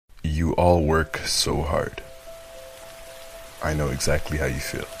You all work so hard. I know exactly how you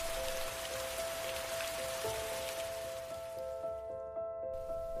feel.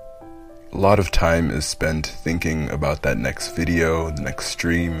 A lot of time is spent thinking about that next video, the next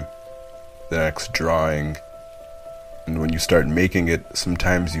stream, the next drawing, and when you start making it,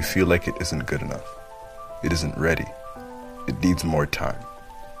 sometimes you feel like it isn't good enough. It isn't ready. It needs more time.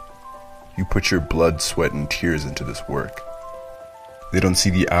 You put your blood, sweat, and tears into this work. They don't see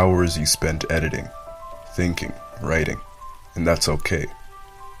the hours you spent editing, thinking, writing, and that's okay.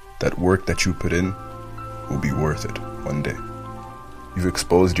 That work that you put in will be worth it one day. You've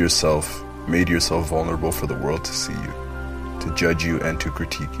exposed yourself, made yourself vulnerable for the world to see you, to judge you and to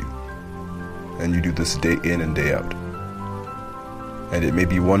critique you. And you do this day in and day out. And it may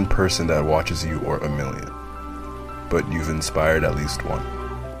be one person that watches you or a million, but you've inspired at least one.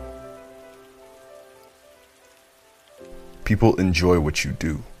 People enjoy what you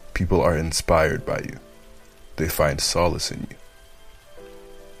do. People are inspired by you. They find solace in you.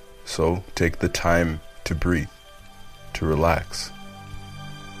 So take the time to breathe, to relax.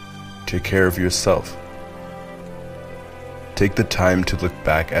 Take care of yourself. Take the time to look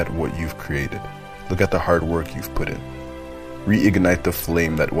back at what you've created. Look at the hard work you've put in. Reignite the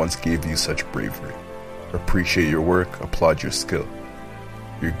flame that once gave you such bravery. Appreciate your work, applaud your skill.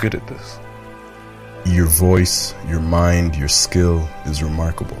 You're good at this. Your voice, your mind, your skill is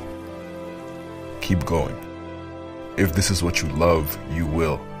remarkable. Keep going. If this is what you love, you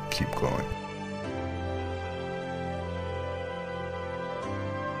will keep going.